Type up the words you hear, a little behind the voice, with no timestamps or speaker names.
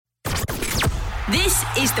This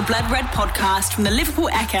is the Blood Red podcast from the Liverpool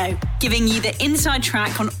Echo, giving you the inside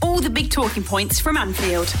track on all the big talking points from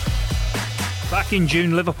Anfield. Back in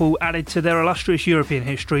June, Liverpool added to their illustrious European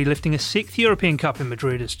history, lifting a sixth European Cup in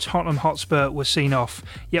Madrid as Tottenham Hotspur was seen off.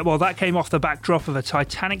 Yet while that came off the backdrop of a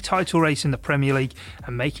titanic title race in the Premier League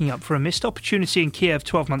and making up for a missed opportunity in Kiev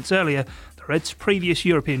 12 months earlier, the Reds' previous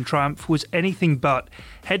European triumph was anything but.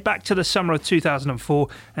 Head back to the summer of 2004,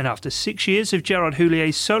 and after 6 years of Gerard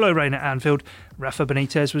Houlliér's solo reign at Anfield, Rafa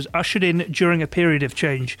Benitez was ushered in during a period of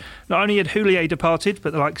change. Not only had Houllier departed,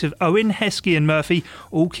 but the likes of Owen, Heskey and Murphy,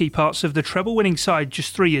 all key parts of the treble-winning side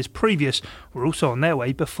just 3 years previous, were also on their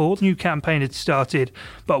way before the new campaign had started.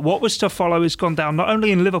 But what was to follow has gone down not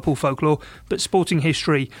only in Liverpool folklore, but sporting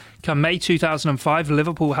history. Come May 2005,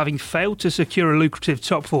 Liverpool, having failed to secure a lucrative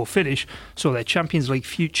top four finish, saw their Champions League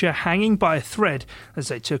future hanging by a thread as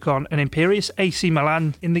they took on an imperious AC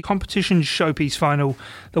Milan in the competition's showpiece final.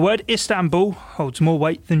 The word Istanbul holds more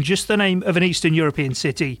weight than just the name of an Eastern European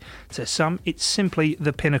city. To some, it's simply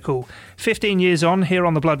the pinnacle. 15 years on, here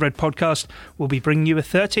on the Blood Red podcast, we'll be bringing you a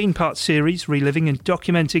 13-part series reliving and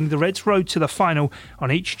documenting the Reds' road to the final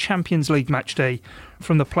on each Champions League match day.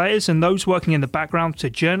 From the players and those working in the background to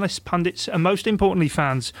journalists, pundits and most importantly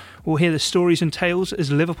fans, we'll hear the stories and tales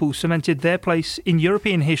as Liverpool cemented their place in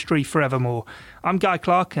European history forevermore. I'm Guy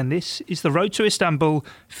Clark and this is The Road to Istanbul,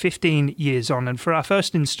 15 years on. And for our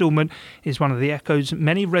first instalment is one of the Echo's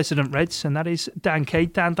many resident Reds, and that is Dan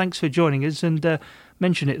Cade. Dan, thanks for joining us, and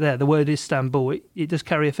mention it there, the word Istanbul, it does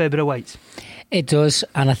carry a fair bit of weight. It does,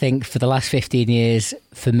 and I think for the last 15 years,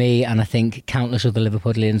 for me, and I think countless other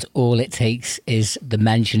Liverpudlians, all it takes is the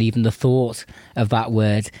mention, even the thought of that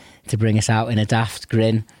word, to bring us out in a daft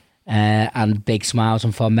grin and big smiles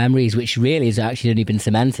and fond memories, which really has actually only been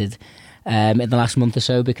cemented in the last month or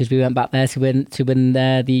so, because we went back there to win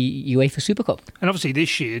the UEFA Super Cup. And obviously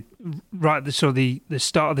this year, right at the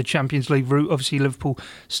start of the Champions League route, obviously Liverpool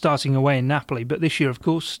starting away in Napoli, but this year, of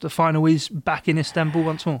course, the final is back in Istanbul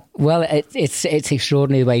once more. Well, it's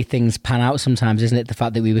extraordinary the way things pan out sometimes, isn't it? The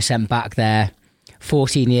fact that we were sent back there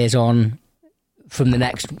 14 years on from the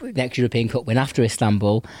next European Cup win after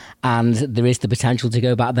Istanbul, and there is the potential to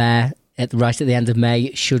go back there right at the end of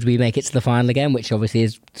May, should we make it to the final again, which obviously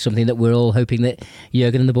is something that we're all hoping that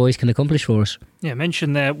Jurgen and the boys can accomplish for us. Yeah,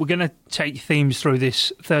 mentioned there, we're going to take themes through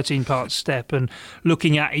this 13-part step and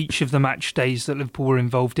looking at each of the match days that Liverpool were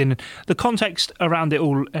involved in, and the context around it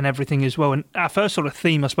all and everything as well. And our first sort of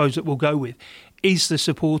theme, I suppose, that we'll go with is the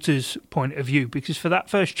supporters' point of view, because for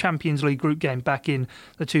that first Champions League group game back in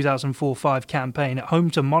the 2004-05 campaign at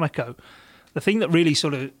home to Monaco, the thing that really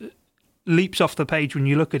sort of leaps off the page when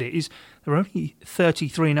you look at it is there were only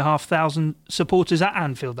 33,500 supporters at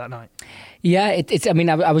Anfield that night. Yeah, it's. I mean,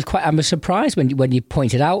 I was surprised when you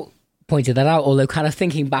pointed that out. Although, kind of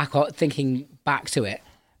thinking back to it,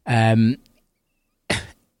 I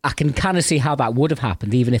can kind of see how that would have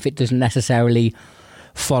happened, even if it doesn't necessarily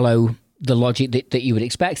follow the logic that you would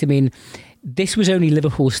expect. I mean, this was only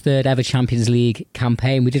Liverpool's third ever Champions League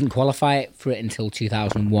campaign. We didn't qualify for it until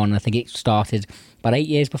 2001. I think it started about 8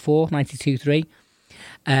 years before, 92-3.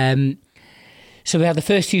 So we had the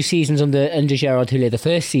first two seasons under Gerard Houllier. The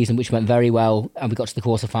first season, which went very well, and we got to the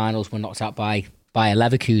quarterfinals, were knocked out by a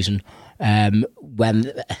Leverkusen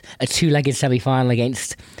when a two-legged semi-final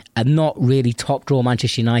against a not really top draw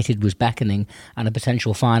Manchester United was beckoning, and a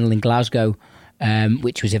potential final in Glasgow,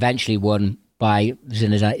 which was eventually won by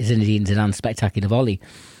Zinedine Zidane's spectacular volley.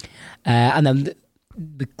 And then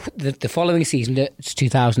the following season,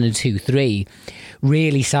 2002-03,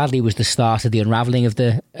 really sadly was the start of the unravelling of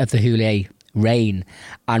the Houllier reign.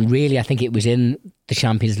 And really, I think it was in the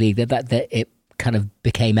Champions League that it kind of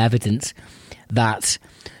became evident that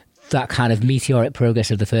kind of meteoric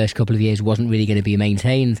progress of the first couple of years wasn't really going to be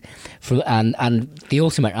maintained. And the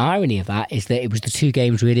ultimate irony of that is that it was the two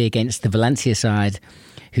games really against the Valencia side,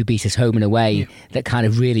 who beat us home and away, that kind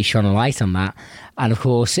of really shone a light on that. And of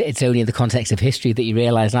course, it's only in the context of history that you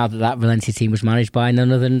realise now that Valencia team was managed by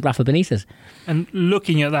none other than Rafa Benitez. And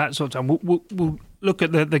looking at that sort of time, we'll look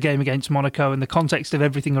at the game against Monaco and the context of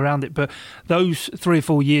everything around it, but those 3 or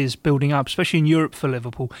 4 years building up, especially in Europe for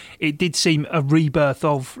Liverpool, it did seem a rebirth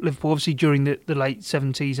of Liverpool. Obviously during the late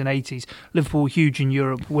 70s and 80s, Liverpool were huge in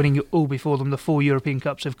Europe, winning all before them, the 4 European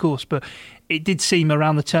Cups of course, but it did seem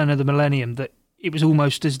around the turn of the millennium that it was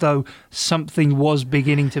almost as though something was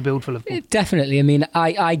beginning to build for Liverpool. Definitely. I mean,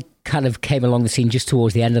 I kind of came along the scene just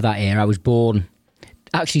towards the end of that era. I was born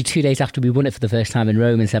actually 2 days after we won it for the first time in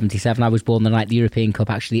Rome in 77. I was born the night the European Cup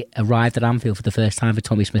actually arrived at Anfield for the first time for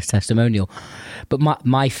Tommy Smith's testimonial. But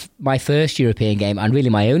my first European game, and really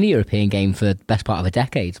my only European game for the best part of a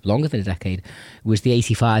decade, longer than a decade, was the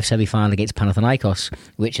 85 semi-final against Panathinaikos,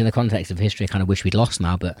 which in the context of history I kind of wish we'd lost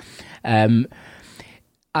now. But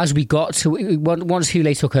as we got to, once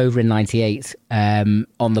Houllier took over in 98,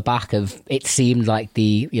 on the back of, it seemed like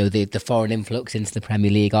the foreign influx into the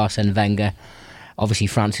Premier League, Arsene Wenger, obviously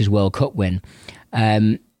France's World Cup win,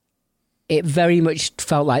 it very much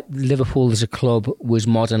felt like Liverpool as a club was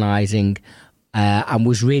modernising and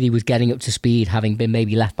was getting up to speed, having been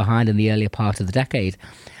maybe left behind in the earlier part of the decade.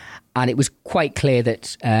 And it was quite clear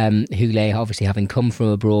that Houllier, obviously having come from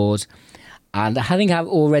abroad and having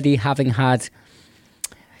had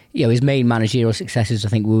his main managerial successes, I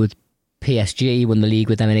think, were with PSG, won the league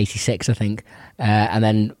with them in 86, I think, and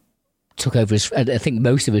then took over as, I think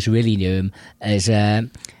most of us really knew him as a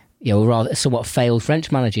rather somewhat failed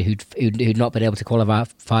French manager who'd not been able to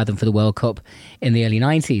qualify them for the World Cup in the early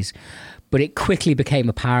 90s. But it quickly became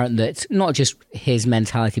apparent that not just his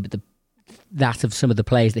mentality, but that of some of the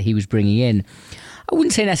players that he was bringing in, I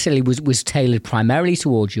wouldn't say necessarily was tailored primarily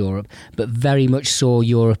towards Europe, but very much saw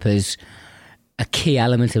Europe as a key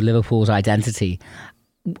element of Liverpool's identity,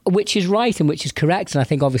 which is right and which is correct. And I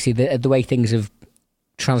think obviously the way things have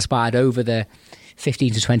transpired over the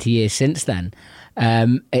 15 to 20 years since then,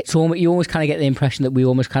 you almost kind of get the impression that we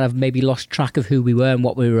almost kind of maybe lost track of who we were and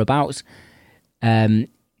what we were about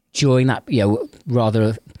during that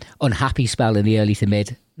rather unhappy spell in the early to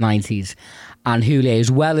mid 90s. And Houllier,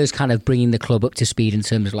 as well as kind of bringing the club up to speed in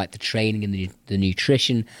terms of like the training and the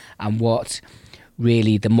nutrition and what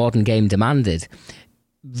really the modern game demanded,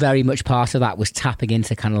 very much part of that was tapping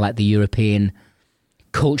into kind of like the European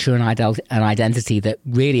culture and identity that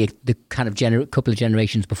really the kind of couple of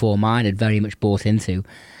generations before mine had very much bought into,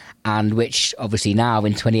 and which obviously now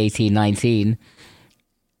in 2018-19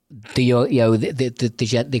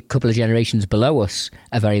 the couple of generations below us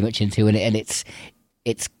are very much into, and it's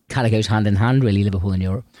kind of goes hand in hand, really, Liverpool and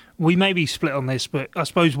Europe. We may be split on this, but I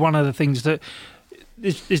suppose one of the things that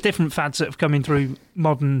there's different fads that have come in through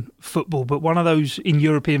modern football, but one of those in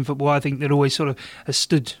European football, I think, that always sort of has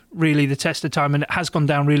stood really the test of time, and it has gone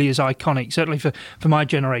down really as iconic, certainly for my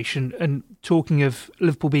generation. And talking of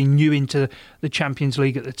Liverpool being new into the Champions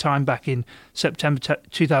League at the time, back in September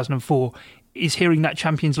 2004, is hearing that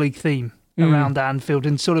Champions League theme around Anfield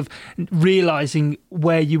and sort of realising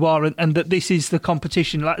where you are and that this is the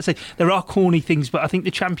competition. Like I say, there are corny things, but I think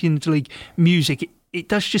the Champions League music, it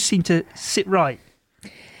does just seem to sit right.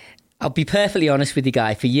 I'll be perfectly honest with you,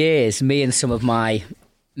 Guy. For years, me and some of my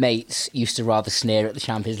mates used to rather sneer at the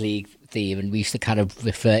Champions League theme, and we used to kind of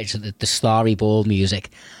refer to the starry ball music.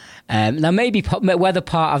 Now, maybe whether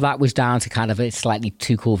part of that was down to kind of a slightly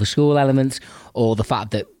too cool for school elements, or the fact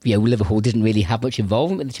that Liverpool didn't really have much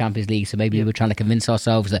involvement in the Champions League, so maybe we were trying to convince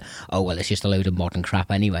ourselves that, oh well, it's just a load of modern crap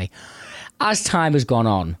anyway. As time has gone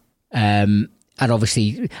on, and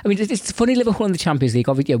obviously, I mean, it's funny, Liverpool in the Champions League.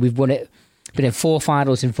 Obviously, we've won it. Been in 4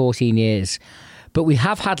 finals in 14 years, but we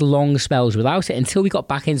have had long spells without it until we got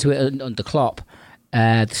back into it under Klopp,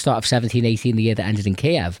 the start of 17-18, the year that ended in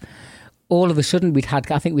Kiev. All of a sudden, we'd had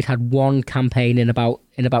one campaign in about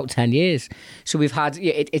 10 years. So we've had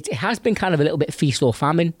it has been kind of a little bit feast or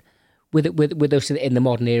famine with us in the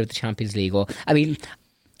modern era of the Champions League. Or I mean,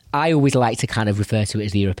 I always like to kind of refer to it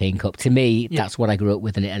as the European Cup. To me, that's what I grew up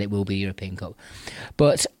with, and it will be the European Cup.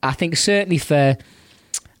 But I think certainly for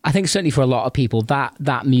a lot of people,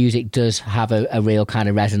 that music does have a real kind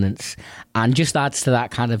of resonance, and just adds to that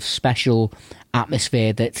kind of special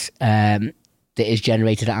atmosphere that is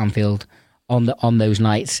generated at Anfield on those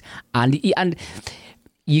nights. And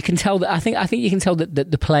you can tell that I think you can tell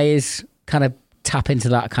that the players kind of tap into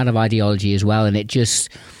that kind of ideology as well, and it just,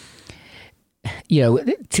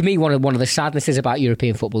 to me, one of the sadnesses about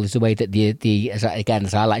European football is the way that as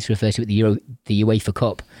I like to refer to it, the UEFA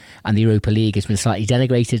Cup and the Europa League has been slightly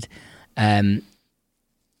denigrated in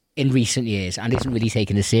recent years and isn't really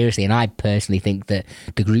taken as seriously. And I personally think that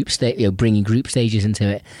the group stage, bringing group stages into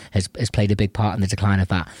it, has played a big part in the decline of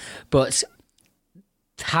that. But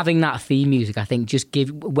having that theme music, I think, just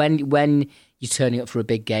when you're turning up for a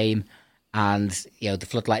big game and the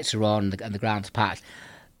floodlights are on and the ground's packed,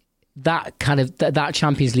 that kind of that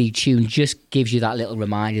Champions League tune just gives you that little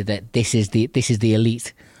reminder that this is the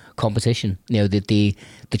elite competition, the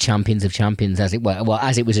champions of champions, as it were. Well,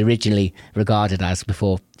 as it was originally regarded as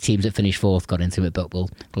before teams that finished fourth got into it, but we'll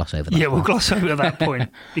gloss over that. Yeah, we'll gloss over that point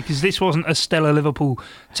because this wasn't a stellar Liverpool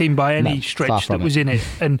team by any stretch that was in it.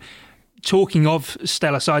 And talking of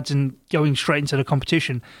stellar sides and going straight into the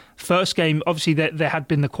competition, first game, obviously there had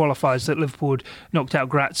been the qualifiers that Liverpool had knocked out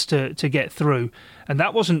Graz to get through, and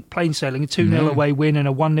that wasn't plain sailing, a 2-0 away win and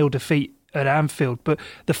a 1-0 defeat at Anfield. But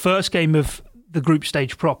the first game of the group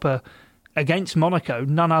stage proper against Monaco,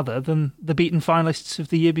 none other than the beaten finalists of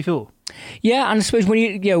the year before. Yeah, and I suppose when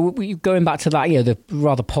you going back to that, the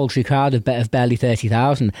rather paltry crowd of barely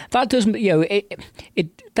 30,000, that does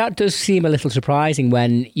that does seem a little surprising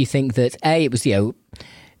when you think that it was a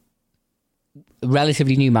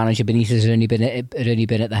relatively new manager. Benitez had only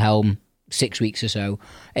been at the helm 6 weeks or so.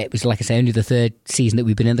 It was, like I say, only the third season that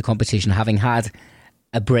we've been in the competition, having had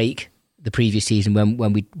a break the previous season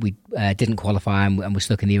when we didn't qualify and were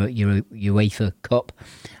stuck in the UEFA Cup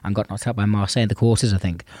and got knocked out by Marseille in the quarters, I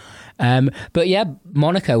think. But yeah,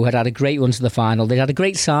 Monaco had a great run to the final. They had a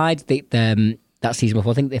great side that season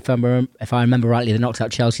before. I think if I remember rightly, they knocked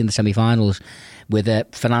out Chelsea in the semi-finals with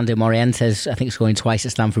Fernando Morientes, I think, scoring twice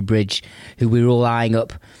at Stamford Bridge, who we were all eyeing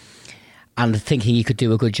up and thinking he could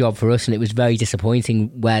do a good job for us. And it was very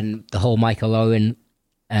disappointing when the whole Michael Owen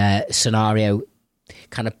scenario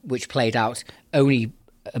which played out only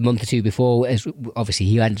a month or two before, as obviously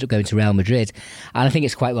he ended up going to Real Madrid. And I think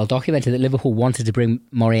it's quite well documented that Liverpool wanted to bring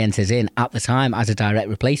Morientes in at the time as a direct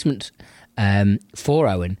replacement for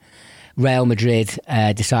Owen. Real Madrid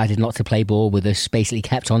decided not to play ball with us, basically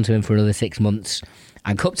kept on to him for another 6 months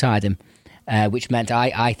and cup-tied him, which meant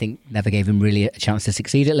I think never gave him really a chance to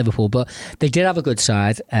succeed at Liverpool. But they did have a good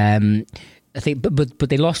side. I think, but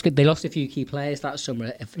they lost a few key players that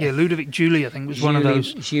summer. Ludovic Giuly, I think, was one of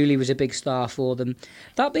those. Giuly was a big star for them.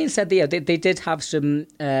 That being said, they did have some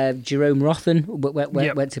Jerome Rothen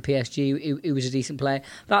went to PSG, who was a decent player.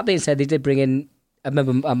 That being said, they did bring in, I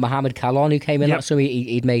remember Mohamed Kalon, who came in that summer.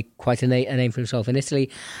 He'd made quite a name for himself in Italy,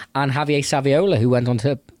 and Javier Saviola, who went on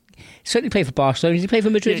to certainly play for Barcelona. Did he play for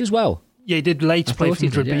Madrid as well? Yeah, he did later play for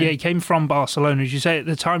Madrid, but he came from Barcelona. As you say, at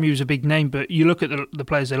the time he was a big name, but you look at the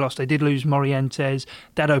players they lost. They did lose Morientes.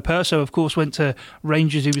 Dado Perso, of course, went to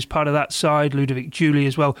Rangers. He was part of that side. Ludovic Giuly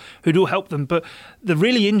as well, who'd all helped them. But the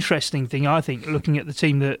really interesting thing, I think, looking at the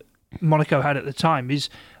team that Monaco had at the time, is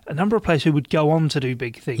a number of players who would go on to do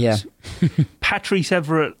big things. Yeah. Patrice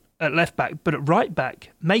Evra at left back, but at right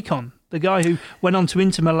back, Macon, the guy who went on to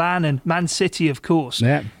Inter Milan and Man City, of course.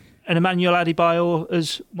 Yeah. And Emmanuel Adebayor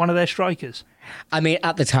as one of their strikers. I mean,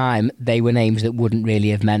 at the time, they were names that wouldn't really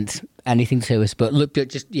have meant anything to us. But look,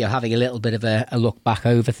 just having a little bit of a look back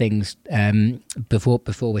over things before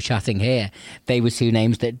we're chatting here, they were two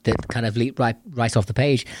names that kind of leaped right off the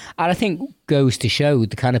page. And I think goes to show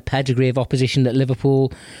the kind of pedigree of opposition that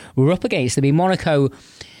Liverpool were up against. I mean, Monaco,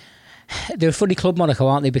 they're a funny club, Monaco,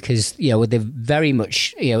 aren't they? Because they're very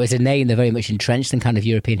much, as a name, they're very much entrenched in kind of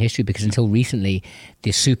European history. Because until recently,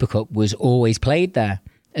 the Super Cup was always played there.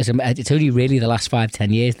 It's only really the last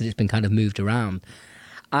 5-10 years that it's been kind of moved around.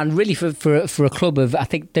 And really, for a club of,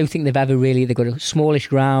 don't think they've ever really, they've got a smallish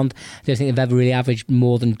ground. Don't think they've ever really averaged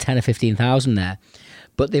more than 10 or 15,000 there.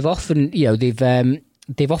 But they've often,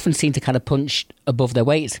 they've often seemed to kind of punch above their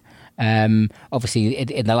weight. Obviously,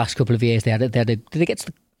 in the last couple of years, did they get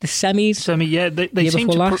to the semis? They seem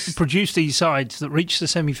to produce these sides that reach the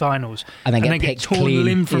semi-finals and then get torn clean.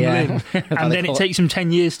 limb from limb, and then it takes them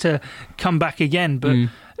 10 years to come back again. But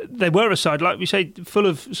they were a side, like we say, full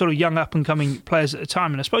of sort of young up-and-coming players at the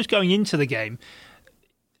time. And I suppose going into the game,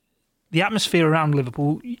 the atmosphere around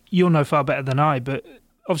Liverpool, you'll know far better than I, but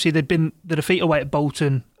obviously there'd been the defeat away at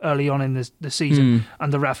Bolton early on in the season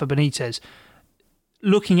under Rafa Benitez.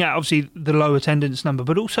 Looking at, obviously, the low attendance number,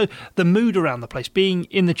 but also the mood around the place, being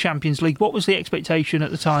in the Champions League, what was the expectation at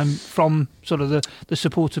the time from sort of the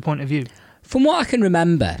supporter point of view? From what I can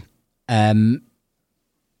remember,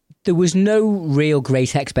 there was no real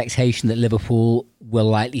great expectation that Liverpool were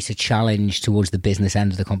likely to challenge towards the business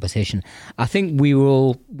end of the competition. I think we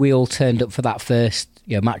all turned up for that first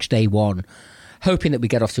match day one, hoping that we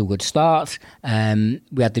get off to a good start. We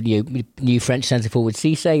had the new French centre forward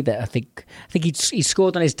Cisse that I think he'd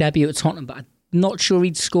scored on his debut at Tottenham, but I'm not sure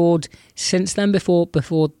he'd scored since then before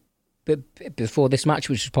this match,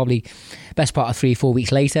 which was probably best part of 3-4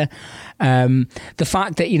 weeks later. The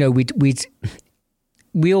fact that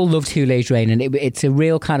we all loved Houlé's reign, and it's a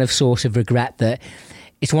real kind of source of regret that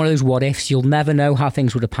it's one of those what ifs. You'll never know how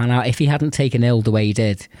things would have panned out if he hadn't taken ill the way he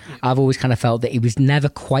did. I've always kind of felt that he was never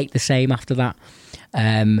quite the same after that.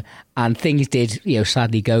 And things did,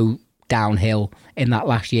 sadly go downhill in that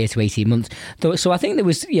last year to 18 months. So I think there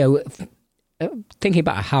was, thinking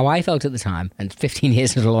about how I felt at the time, and 15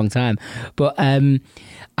 years is a long time, but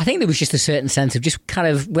I think there was just a certain sense of just kind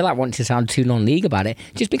of, without wanting to sound too non-league about it,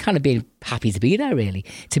 just be kind of being happy to be there, really,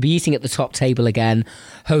 to be eating at the top table again,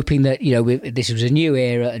 hoping that, this was a new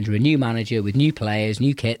era under a new manager with new players,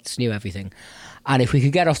 new kits, new everything. And if we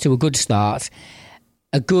could get off to a good start,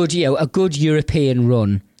 a good European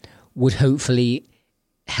run would hopefully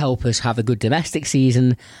help us have a good domestic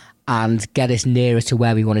season and get us nearer to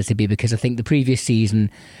where we wanted to be, because I think the previous season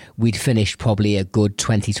we'd finished probably a good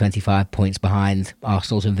 20-25 points behind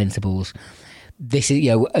Arsenal's Invincibles. This is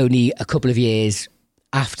only a couple of years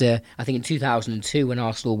after, I think in 2002 when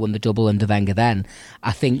Arsenal won the double under Wenger then,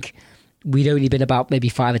 I think we'd only been about maybe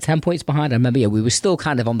 5 or 10 points behind. I remember we were still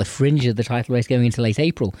kind of on the fringe of the title race going into late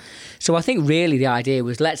April. So I think really the idea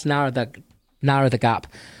was, let's narrow the gap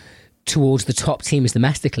towards the top teams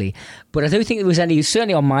domestically. But I don't think there was any,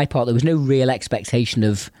 certainly on my part, there was no real expectation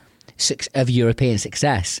of European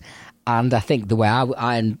success. And I think the way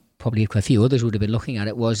I and probably a few others would have been looking at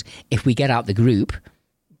it was, if we get out the group,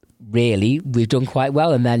 really, we've done quite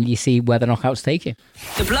well, and then you see where the knockouts take you.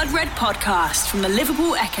 The Blood Red Podcast from the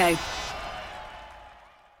Liverpool Echo.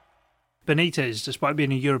 Benitez, despite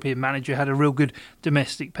being a European manager, had a real good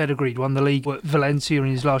domestic pedigree. Won the league at Valencia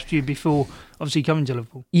in his last year before obviously coming to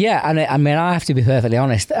Liverpool. Yeah, and I mean, I have to be perfectly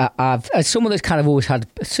honest, as someone that's kind of always had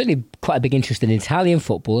certainly quite a big interest in Italian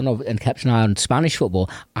football and kept an eye on Spanish football,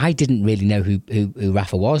 I didn't really know who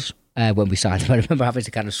Rafa was when we signed him. I remember having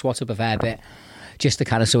to kind of swat up a fair bit just to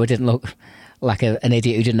kind of, so I didn't look like an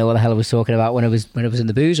idiot who didn't know what the hell I was talking about when I was in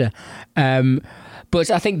the boozer. But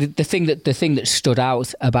I think the thing that stood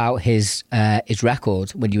out about his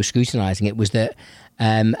record when you were scrutinising it was that,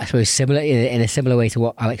 I suppose, similar in a similar way to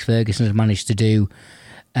what Alex Ferguson has managed to do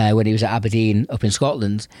when he was at Aberdeen up in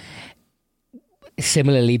Scotland.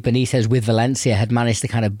 Similarly, Benitez with Valencia had managed to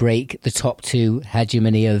kind of break the top two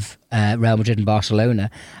hegemony of Real Madrid and Barcelona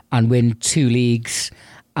and win 2 leagues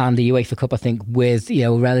and the UEFA Cup, I think, with a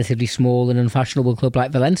relatively small and unfashionable club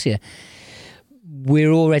like Valencia.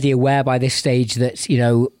 We're already aware by this stage that,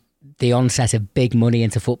 the onset of big money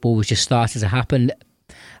into football was just starting to happen.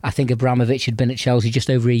 I think Abramovich had been at Chelsea just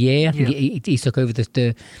over a year. I think he took over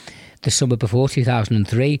the summer before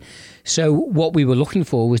 2003. So what we were looking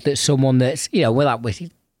for was that someone that's, without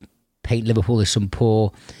paint Liverpool as some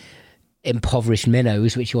poor, impoverished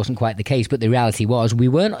minnows, which wasn't quite the case, but the reality was we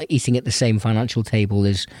weren't eating at the same financial table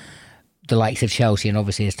as the likes of Chelsea, and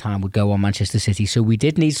obviously as time would go on, Manchester City. So we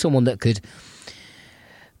did need someone that could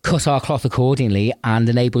cut our cloth accordingly and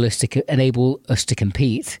enable us to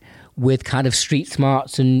compete with kind of street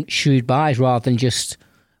smarts and shrewd buys, rather than just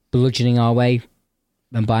bludgeoning our way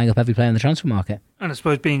and buying up every player in the transfer market. And I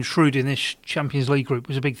suppose being shrewd in this Champions League group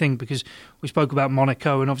was a big thing, because we spoke about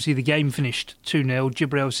Monaco, and obviously the game finished 2-0.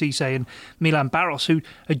 Djibril Cissé and Milan Baros, who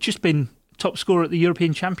had just been top scorer at the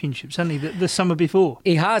European Championships, hadn't he, the summer before?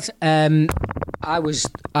 He had. I was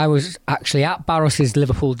actually at Barros'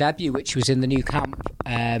 Liverpool debut, which was in the new camp,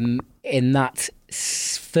 in that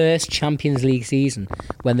first Champions League season,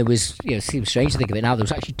 when there was, it seems strange to think of it now, there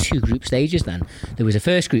was actually 2 group stages then. There was a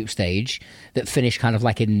first group stage that finished kind of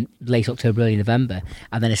like in late October, early November,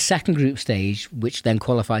 and then a second group stage which then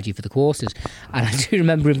qualified you for the quarters. And I do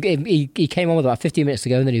remember him, he came on with about 15 minutes to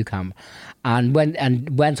go in the new camp, and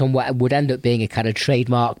went on what would end up being a kind of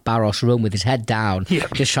trademark Barros run with his head down,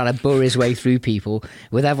 just trying to burr his way through people,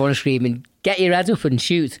 with everyone screaming, "Get your head up and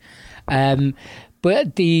shoot!"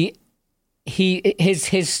 But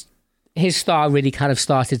his star really kind of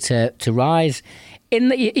started to rise.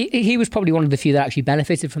 He was probably one of the few that actually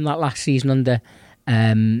benefited from that last season under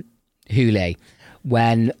Houllier,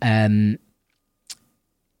 when I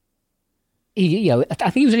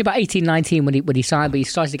think he was only about 18, 19 when he signed, but he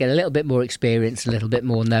started to get a little bit more experience, a little bit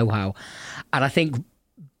more know-how. And I think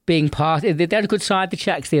being part, they had a good side, the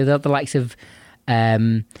Czechs, the likes of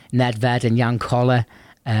Nedved and Jan Koller.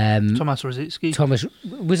 Tomáš Rosický. Thomas,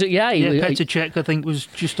 was it? Yeah, Petr Cech, I think, was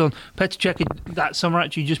just on. Petr Cech that summer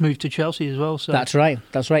actually just moved to Chelsea as well. So that's right.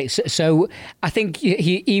 So I think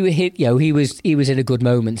he was in a good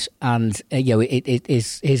moment, and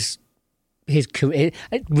his career,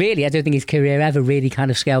 really, I don't think his career ever really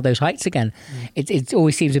kind of scaled those heights again. It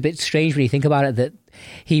always seems a bit strange when you think about it that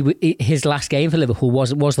his last game for Liverpool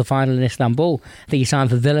was the final in Istanbul. I think he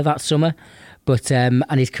signed for Villa that summer, but and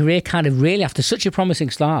his career kind of really, after such a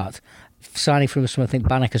promising start, signing from I think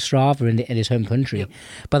Baník Ostrava in his home country,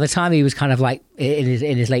 by the time he was kind of like in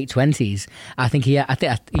his late 20s, I think he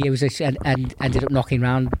was and ended up knocking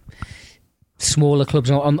around smaller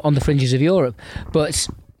clubs on the fringes of Europe, but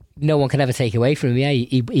no one can ever take away from him. Yeah,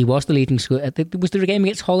 he was the leading scorer. Was there a game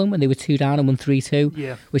against Holland when they were 2 down and won 3-2?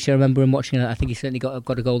 Yeah. Which I remember him watching. I think he certainly got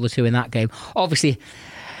a goal or two in that game. Obviously,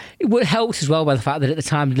 it helps as well by the fact that at the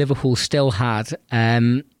time Liverpool still had,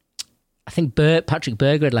 I think Patrick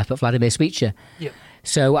Berger had left, but Vladimir Svicha. Yeah.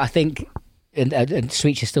 So I think, and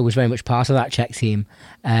Svicha still was very much part of that Czech team.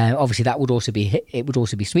 Obviously, it would also be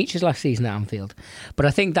Svicha's last season at Anfield. But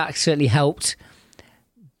I think that certainly helped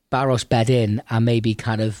Barros bed in and maybe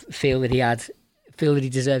kind of feel that he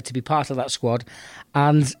deserved to be part of that squad.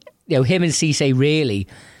 And him and Cisse really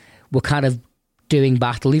were kind of doing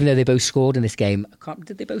battle, even though they both scored in this game.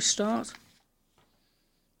 Did they both start?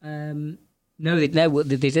 No, they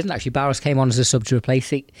didn't actually. Barros came on as a sub to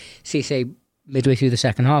replace Cisse midway through the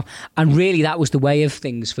second half, and really that was the way of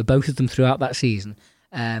things for both of them throughout that season.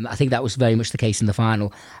 I think that was very much the case in the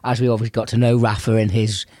final, as we obviously got to know Rafa and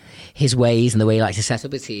his ways and the way he likes to set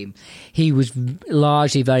up a team. He was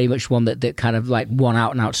largely very much one that kind of like one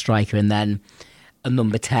out and out striker, and then a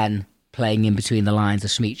number 10 playing in between the lines, a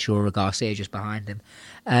Smicha or a Garcia just behind him.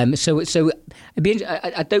 So it'd be,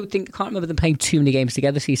 I can't remember them playing too many games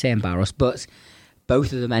together, Cisse and Barros, but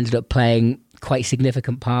both of them ended up playing quite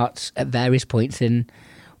significant parts at various points in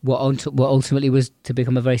what ultimately was to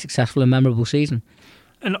become a very successful and memorable season.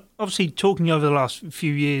 And obviously, talking over the last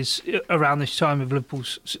few years around this time of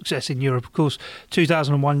Liverpool's success in Europe, of course,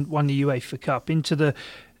 2001 won the UEFA Cup, into the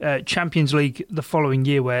Champions League the following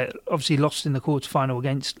year, where obviously lost in the quarter-final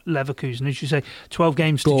against Leverkusen. As you say, 12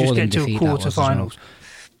 games to just get to a quarter-final.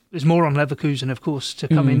 There's more on Leverkusen, of course, to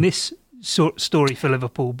come in this story for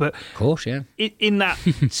Liverpool. But of course, yeah. In that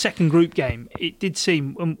second group game, it did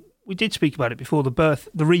seem... we did speak about it before, the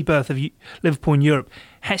rebirth of Liverpool in Europe.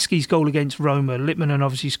 Heskey's goal against Roma, Littmanen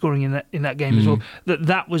obviously scoring in that game as well.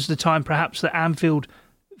 That was the time perhaps that Anfield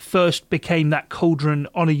first became that cauldron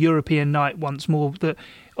on a European night once more. That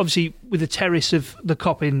obviously with the terrace of the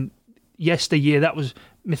Kop in yesteryear, that was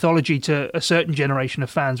mythology to a certain generation of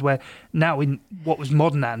fans, where now in what was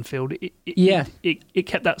modern Anfield, it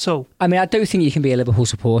kept that soul. I mean, I don't think you can be a Liverpool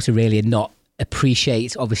supporter really and not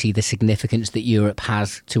appreciate obviously the significance that Europe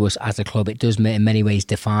has to us as a club. It does in many ways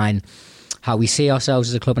define how we see ourselves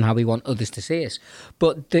as a club and how we want others to see us.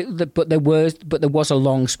 But there was a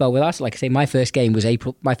long spell with us. Like I say, my first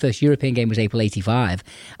European game was April '85.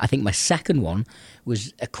 I think my second one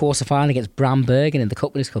was a quarter final against Brambergen in the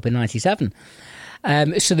Cup Winners' Cup in '97.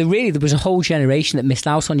 So there was a whole generation that missed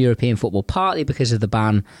out on European football, partly because of the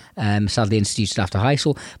ban, sadly instituted after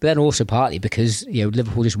Heysel, but then also partly because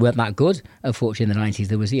Liverpool just weren't that good. Unfortunately, in the 90s,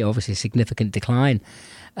 there was obviously a significant decline.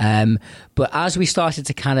 But as we started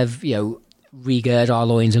to kind of regird our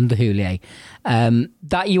loins under Houllier,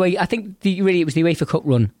 I think it was the UEFA Cup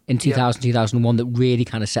run in 2000-2001 that really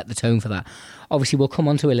kind of set the tone for that. Obviously, we'll come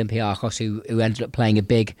on to Olympiacos, who ended up playing a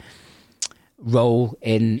big role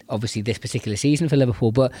in obviously this particular season for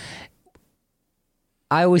Liverpool, but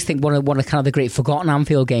I always think one of kind of the great forgotten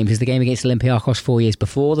Anfield games is the game against Olympiacos 4 years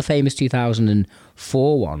before the famous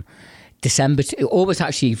 2004 one. Almost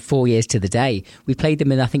actually 4 years to the day. We played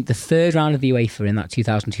them in, I think, the third round of the UEFA in that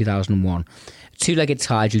 2000-2001. Two-legged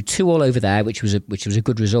tie, drew 2-2 over there, which was a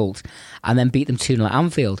good result, and then beat them 2-0 at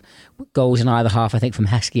Anfield. Goals in either half, I think, from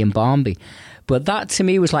Heskey and Barmby. But that to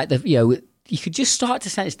me was like you could just start to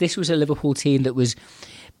sense this was a Liverpool team that was...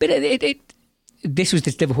 But this was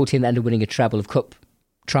this Liverpool team that ended up winning a treble of cup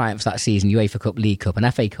triumphs that season, UEFA Cup, League Cup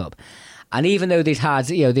and FA Cup. And even though they'd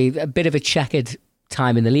had a bit of a checkered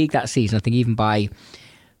time in the league that season, I think even by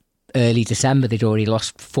early December they'd already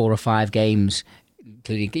lost 4 or 5 games,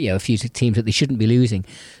 including a few teams that they shouldn't be losing.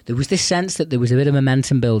 There was this sense that there was a bit of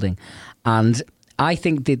momentum building. And I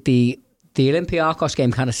think that the Olympiacos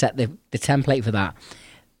game kind of set the template for that.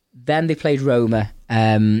 Then they played Roma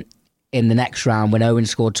in the next round when Owen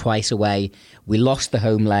scored twice away. We lost the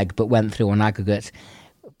home leg but went through on aggregate.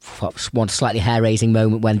 One slightly hair-raising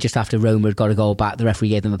moment when just after Roma had got a goal back, the referee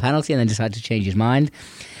gave them a penalty and then decided to change his mind.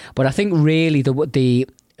 But I think really the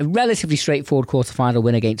relatively straightforward quarter-final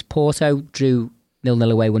win against Porto, drew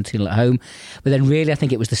 0-0 away, 1-2 at home. But then really I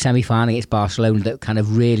think it was the semi-final against Barcelona that kind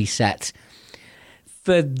of really set...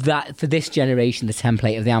 For this generation, the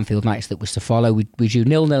template of the Anfield nights that was to follow. We drew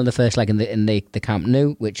 0-0 in the first leg in the Camp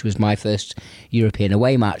Nou, which was my first European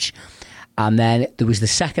away match. And then there was the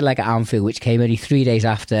second leg at Anfield, which came only 3 days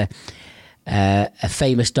after a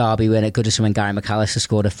famous derby win at Goodison when Gary McAllister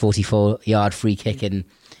scored a 44-yard free kick in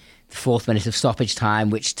the 4th minute of stoppage time,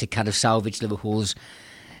 which to kind of salvage Liverpool's,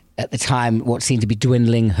 at the time, what seemed to be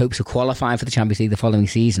dwindling hopes of qualifying for the Champions League the following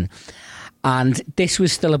season. And this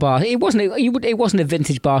was still it wasn't a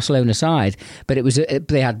vintage Barcelona side, but it was.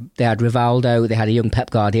 They had Rivaldo, they had a young Pep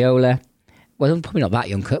Guardiola, well, probably not that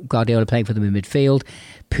young, Guardiola playing for them in midfield,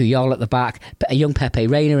 Puyol at the back, a young Pepe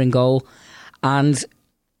Reina in goal. And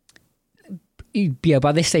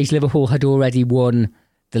by this stage, Liverpool had already won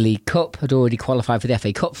the League Cup, had already qualified for the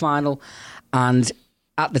FA Cup final. And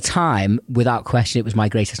at the time, without question, it was my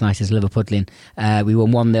greatest night as a Liverpudlian. We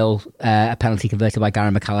won 1-0, a penalty converted by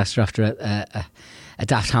Gary McAllister after a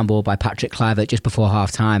daft handball by Patrick Kluivert just before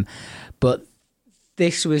half-time. But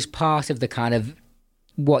this was part of the kind of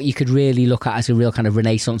what you could really look at as a real kind of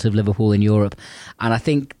renaissance of Liverpool in Europe. And I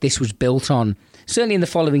think this was built on, certainly in the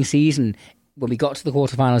following season, when we got to the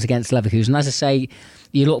quarterfinals against Leverkusen. As I say,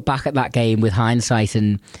 you look back at that game with hindsight,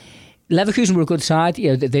 and Leverkusen were a good side.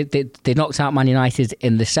 You know, they knocked out Man United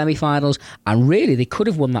in the semi-finals, and really they could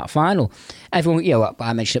have won that final. Everyone, you know,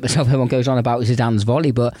 I mentioned it myself. Everyone goes on about Zidane's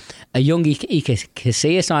volley, but a young Iker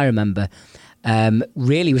Casillas, I remember,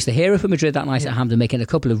 really was the hero for Madrid that night at Hampden, making a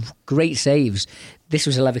couple of great saves. This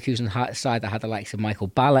was a Leverkusen side that had the likes of Michael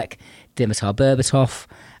Ballack, Dimitar Berbatov,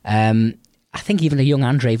 I think even a young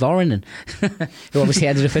Andre Voronin, who obviously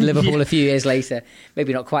ended up in Liverpool a few years later.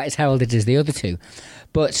 Maybe not quite as heralded as the other two.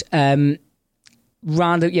 But round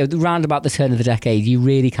about the turn of the decade, you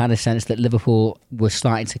really kind of sensed that Liverpool was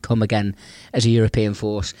starting to come again as a European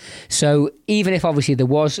force. So even if obviously there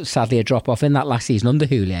was sadly a drop-off in that last season under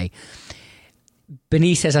Houllier,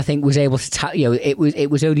 Benitez, I think, was able to, it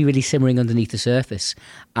was only really simmering underneath the surface,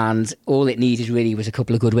 and all it needed really was a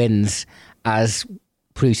couple of good wins, as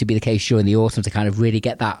proved to be the case during the autumn, to kind of really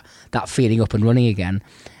get that feeling up and running again.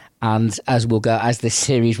 And as this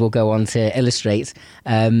series will go on to illustrate,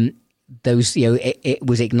 it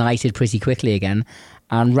was ignited pretty quickly again,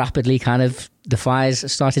 and rapidly kind of the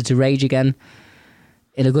fires started to rage again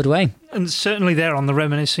in a good way. And certainly there on the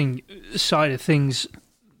reminiscing side of things,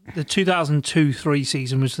 the 2002-03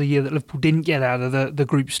 season was the year that Liverpool didn't get out of the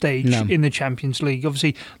group stage in the Champions League.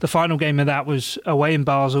 Obviously, the final game of that was away in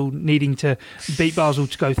Basel, needing to beat Basel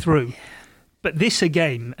to go through. But this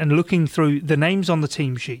again, and looking through the names on the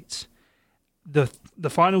team sheets, the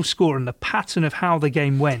final score and the pattern of how the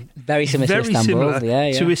game went, very similar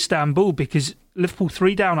to Istanbul, because Liverpool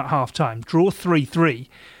 3 down at half-time, draw 3-3.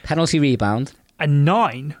 Penalty rebound. And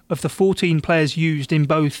 9 of the 14 players used in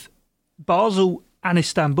both Basel and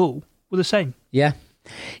Istanbul were the same. Yeah,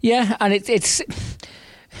 and it's.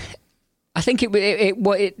 I think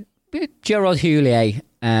Gerard Houllier,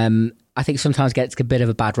 I think sometimes gets a bit of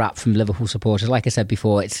a bad rap from Liverpool supporters. Like I said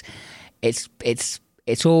before, it's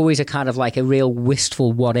always a kind of like a real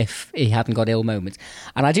wistful what if he hadn't got ill moment.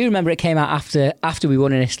 And I do remember it came out after we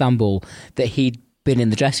won in Istanbul that he'd been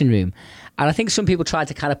in the dressing room, and I think some people tried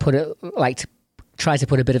to kind of put a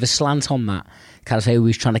bit of a slant on that, kind of say he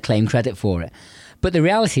was trying to claim credit for it. But the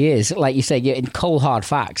reality is, like you say, in cold hard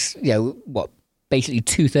facts, basically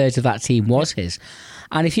 2/3 of that team was his.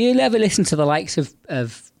 And if you ever listen to the likes of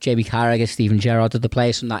Jamie Carragher, Steven Gerrard, the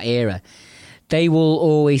players from that era, they will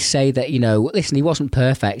always say that, listen, he wasn't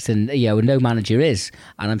perfect, and no manager is,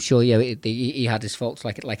 and I'm sure he had his faults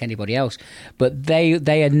like anybody else. But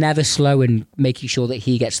they are never slow in making sure that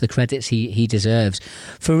he gets the credits he deserves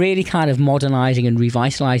for really kind of modernising and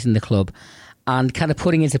revitalising the club, and kind of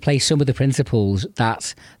putting into place some of the principles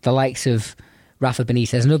that the likes of Rafa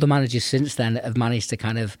Benitez and other managers since then have managed to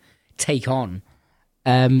kind of take on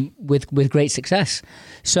with great success.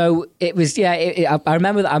 So it was, I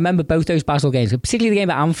remember both those Basel games, particularly the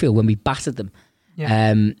game at Anfield when we battered them.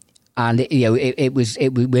 Yeah. And we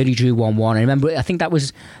only drew 1-1. I remember, I think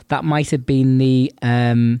that might have been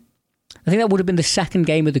I think that would have been the second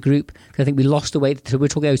game of the group, because I think we lost away. So we're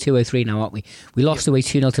talking 02-03 now, aren't we? We lost away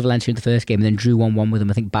 2-0 to Valencia in the first game, and then drew 1-1 with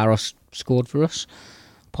them. I think Barros scored for us,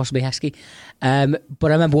 possibly Heskey. But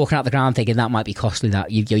I remember walking out the ground thinking that might be costly.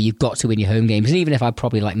 That you've got to win your home games, and even if I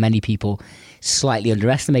probably, like many people, slightly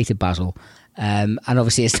underestimated Basel. And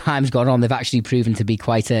obviously, as time's gone on, they've actually proven to be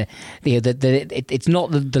quite a. It's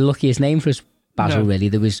not the luckiest name for us, Basel. No. Really,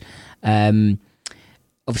 there was.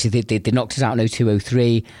 Obviously, they knocked us out in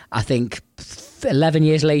 02-03. I think 11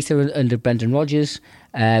 years later, under Brendan Rodgers,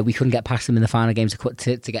 we couldn't get past them in the final game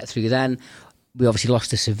to get through then. We obviously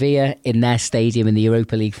lost to Sevilla in their stadium in the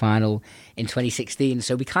Europa League final in 2016.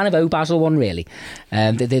 So we kind of owe Basel one, really.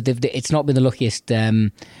 It's not been the luckiest,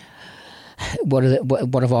 one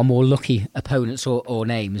of our more lucky opponents or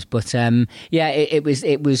names. But it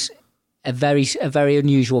was a very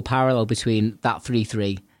unusual parallel between that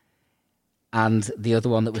 3-3 and the other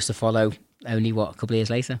one that was to follow only, a couple of years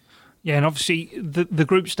later. Yeah, and obviously the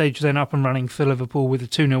group stage then up and running for Liverpool with a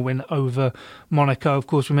 2-0 win over Monaco. Of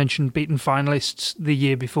course, we mentioned beaten finalists the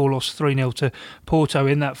year before, lost 3-0 to Porto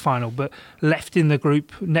in that final, but left in the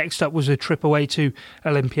group. Next up was a trip away to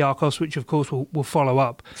Olympiacos, which of course will follow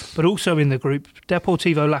up. But also in the group,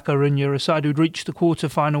 Deportivo La Coruña, a side who'd reached the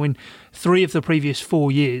quarter-final in 3 of the previous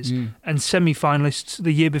 4 years, and semi-finalists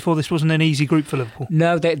the year before. This wasn't an easy group for Liverpool.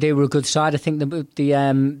 No, they were a good side. I think they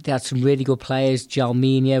had some really good players.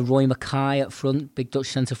 Jalminia, Roy Mackay up front, big Dutch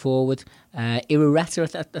centre forward. Irureta,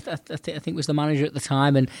 I think was the manager at the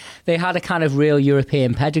time, and they had a kind of real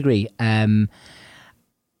European pedigree. I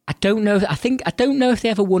don't know if they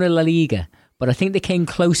ever won a La Liga, but I think they came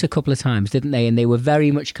close a couple of times, didn't they? And they were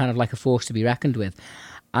very much kind of like a force to be reckoned with.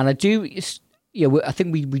 And I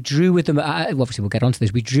think we drew with them. Obviously, we'll get onto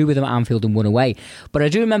this. We drew with them at Anfield and won away. But I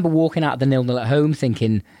do remember walking out of the 0-0 at home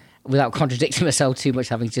thinking, without contradicting myself too much,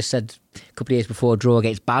 having just said a couple of years before, a draw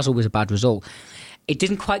against Basel was a bad result. It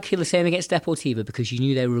didn't quite feel the same against Deportivo because you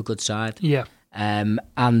knew they were a good side. Yeah. And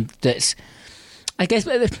that's, I guess,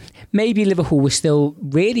 maybe Liverpool was still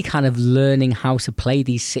really kind of learning how to play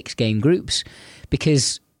these 6-game groups,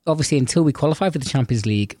 because obviously until we qualified for the Champions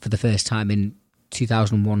League for the first time in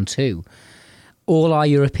 2001-2, all our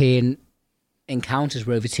European encounters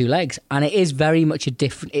were over 2 legs, and it is very much a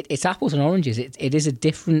different. It's apples and oranges. It is a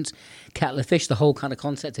different kettle of fish. The whole kind of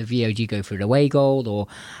concept of VOG go for an away goal or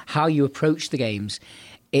how you approach the games.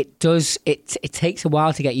 It does. It takes a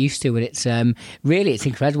while to get used to, and it's really it's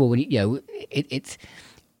incredible when it's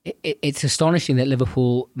astonishing that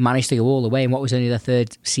Liverpool managed to go all the way in what was only their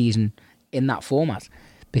 3rd season in that format,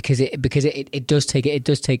 because it does take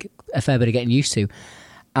a fair bit of getting used to.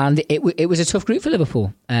 And it was a tough group for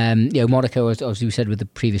Liverpool. Monaco, as we said, with the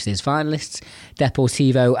previous year's finalists.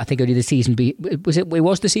 Deportivo, I think only the season it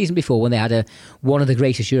was the season before when they had one of the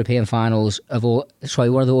greatest European finals of all. Sorry,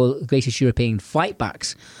 one of the greatest European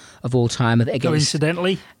fightbacks of all time.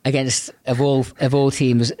 Coincidentally, against of all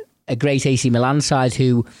teams, a great AC Milan side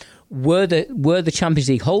who were the Champions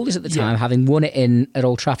League holders at the time, having won it at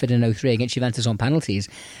Old Trafford in 2003 against Juventus on penalties.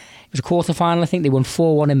 It was a quarter-final, I think. They won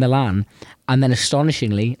 4-1 in Milan, and then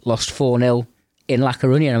astonishingly lost 4-0 in La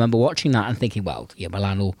Coruña. I remember watching that and thinking, well,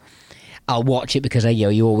 Milan I'll watch it because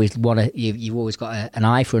you always you've always got an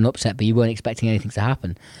eye for an upset, but you weren't expecting anything to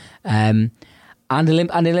happen. And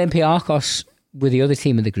Olympiacos were the other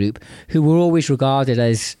team in the group, who were always regarded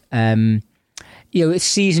as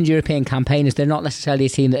seasoned European campaigners. They're not necessarily a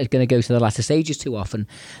team that is going to go to the latter stages too often,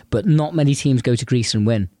 but not many teams go to Greece and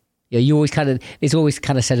win. It's always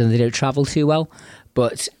kind of said that they don't travel too well,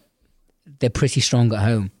 but they're pretty strong at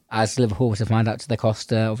home, as Liverpool was to find out to their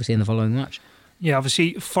cost, obviously, in the following match. Yeah,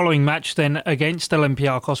 obviously, following match then against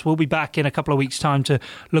Olympiacos. We'll be back in a couple of weeks' time to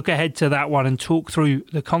look ahead to that one and talk through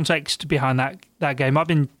the context behind that game. I've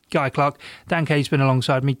been Guy Clark. Dan Kay's been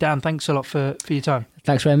alongside me. Dan, thanks a lot for your time.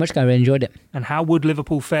 Thanks very much, Guy. I really enjoyed it. And how would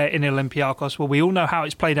Liverpool fare in Olympiacos? Well, we all know how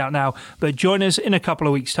it's played out now, but join us in a couple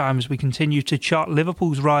of weeks' time as we continue to chart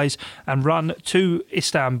Liverpool's rise and run to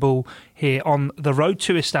Istanbul here on the road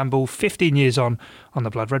to Istanbul, 15 years on the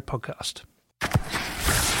Blood Red Podcast.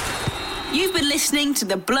 You've been listening to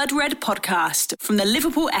the Blood Red Podcast from the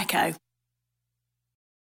Liverpool Echo.